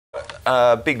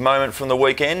big moment from the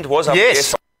weekend was up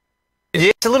Yes.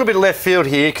 Yeah, it's a little bit left field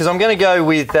here because I'm going to go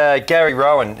with Gary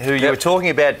Rohan, who you were talking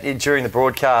about during the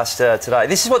broadcast today.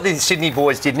 This is what the Sydney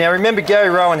boys did. Now, remember, Gary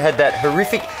Rohan had that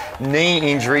horrific knee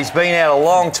injury. He's been out a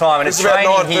long time. And it's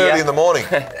about 9:30 in the morning.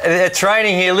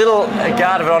 Training here, a little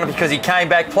guard of honour because he came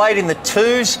back, played in the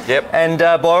twos, and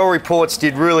by all reports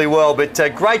did really well. But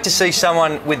great to see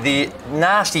someone with the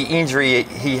nasty injury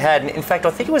he had. In fact, I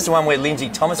think it was the one where Lindsay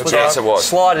Thomas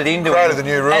slided into him. Created the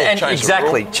new rule. And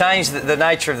exactly, changed the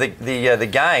nature of the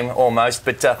game almost.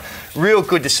 But real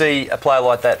good to see a player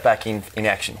like that back in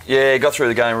action. Yeah, got through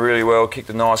the game really well, kicked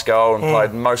a nice goal and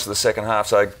played most of the second half.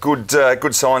 So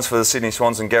good signs for the Sydney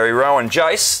Swans and Gary Rohan.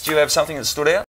 Jace, do you have something that stood out?